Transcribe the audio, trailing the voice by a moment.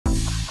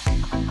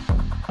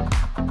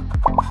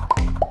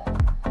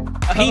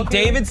Pete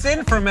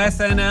Davidson from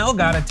SNL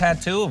got a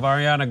tattoo of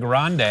Ariana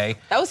Grande.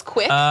 That was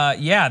quick.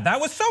 Yeah, that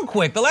was so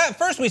quick.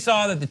 First we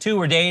saw that the two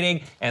were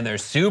dating and they're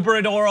super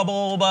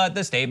adorable, but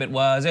the statement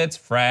was it's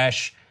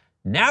fresh.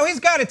 Now he's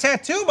got a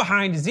tattoo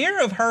behind his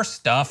ear of her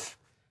stuff.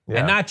 Yeah.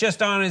 And not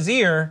just on his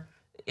ear,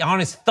 on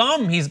his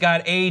thumb he's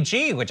got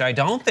AG, which I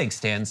don't think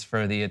stands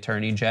for the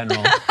Attorney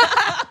General.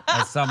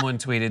 As someone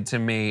tweeted to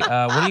me.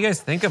 What do you guys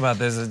think about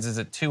this? Is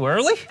it too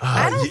early?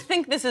 I don't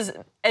think this is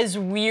as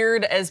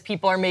weird as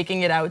people are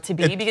making it out to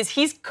be because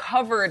he's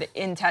covered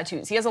in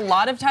tattoos. He has a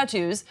lot of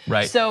tattoos.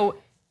 Right. So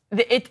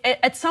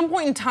at some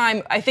point in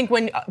time, I think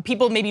when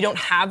people maybe don't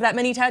have that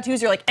many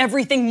tattoos, you're like,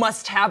 everything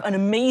must have an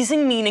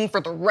amazing meaning for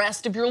the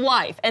rest of your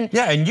life. And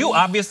yeah, and you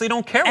obviously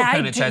don't care what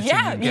kind of tattoo you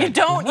get. You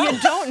don't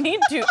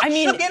need to. I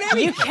mean,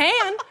 you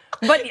can.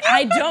 But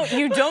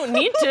you don't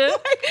need to.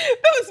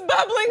 That was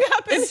bubbling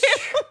up in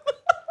here.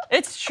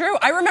 It's true.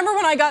 I remember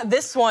when I got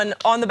this one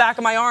on the back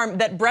of my arm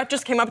that Brett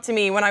just came up to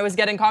me when I was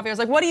getting coffee. I was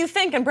like, what do you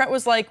think? And Brett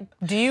was like,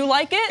 do you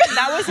like it?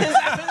 That was his.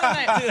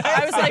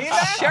 I was like,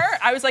 sure.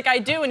 I was like, I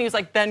do. And he was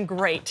like, then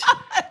great.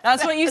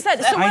 That's what you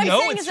said. So I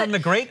know, it's from The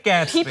Great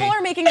Gatsby. People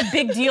are making a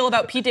big deal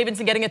about Pete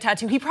Davidson getting a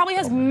tattoo. He probably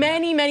has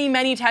many, many,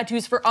 many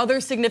tattoos for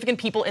other significant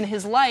people in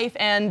his life,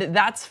 and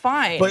that's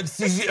fine. But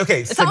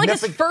okay, it's not like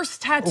his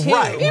first tattoo.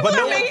 Right. People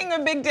are making a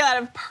big deal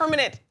out of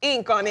permanent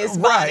ink on his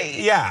body. Right,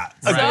 yeah,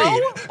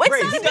 agreed. So,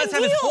 Great. It's not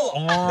a big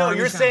deal. No,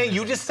 you're saying,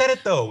 you just said it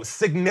though,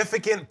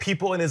 significant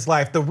people in his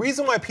life. The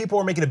reason why people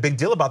are making a big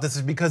deal about this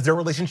is because their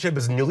relationship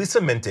is newly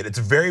cemented. It's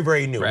very,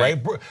 very new,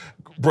 right?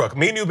 Brooke,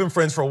 me and you have been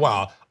friends for a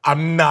while.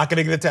 I'm not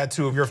gonna get a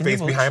tattoo of your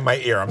face behind my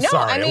ear. I'm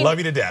sorry, I love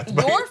you to death.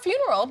 Your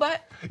funeral,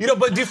 but. You know,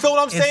 but do you feel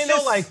what I'm saying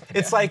though? Like,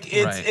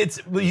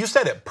 it's you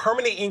said it,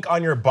 permanent ink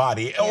on your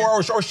body.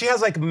 Or she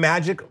has like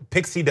magic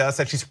pixie dust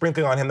that she's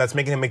sprinkling on him that's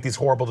making him make these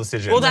horrible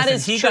decisions. Well, that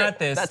is true. He got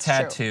this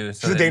tattoo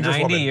so that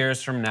 90 woman.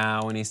 years from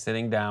now when he's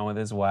sitting down with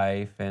his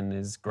wife and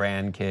his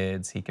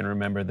grandkids, he can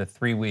remember the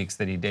 3 weeks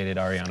that he dated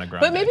Ariana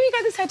Grande. But maybe he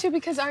got this tattoo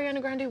because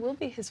Ariana Grande will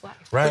be his wife.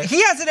 Right. But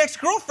he has an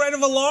ex-girlfriend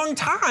of a long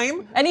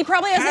time. And he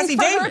probably has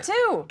ink for her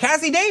too.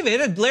 Cassie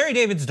David, Larry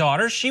David's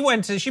daughter, she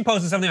posted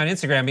something on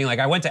Instagram being like,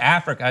 I went to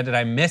Africa, did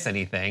I miss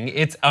anything?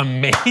 It's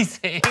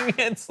amazing.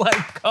 It's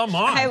like, come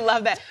on. I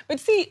love that. But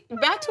see,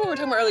 back to what we were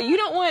talking about earlier, you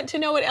don't want to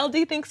know what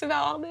LD thinks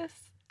about all this?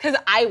 Because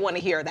I want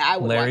to hear that. I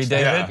would Larry watch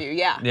David? that interview,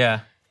 yeah.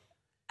 Yeah.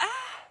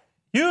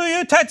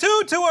 You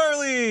tattooed too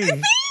early.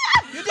 You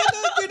did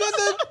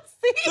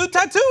the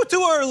tattoo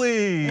too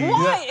early.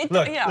 Why?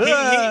 Look,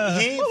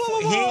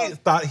 he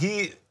thought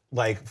he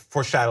like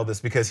foreshadowed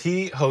this because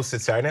he hosted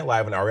Saturday Night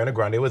Live when Ariana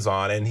Grande was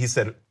on, and he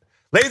said,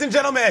 "Ladies and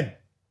gentlemen,"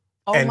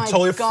 and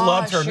totally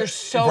flubbed her. You're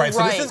so right.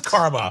 So this is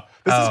karma.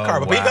 This is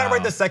karma. But he got it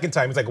right the second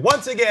time. He's like,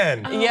 once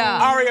again,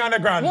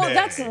 Ariana Grande. Well,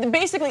 that's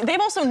basically, they've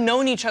also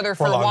known each other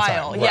for a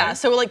while. Time, yeah,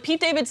 so like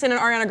Pete Davidson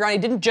and Ariana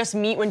Grande didn't just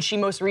meet when she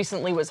most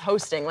recently was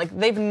hosting. Like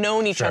they've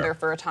known each other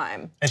for a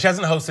time. And she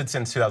hasn't hosted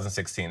since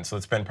 2016, so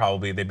it's been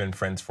they've been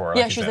friends for.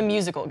 Yeah, she's a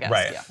musical guest.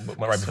 Right,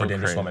 right before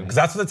Dangerous Woman. Because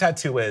that's what the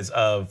tattoo is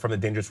from the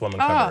Dangerous Woman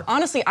cover.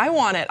 Honestly, I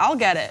want it. I'll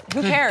get it.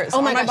 Who cares?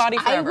 Oh my gosh, body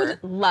forever. I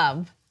would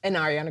love an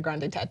Ariana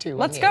Grande tattoo.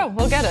 Let's go.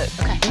 We'll get it.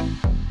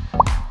 Okay.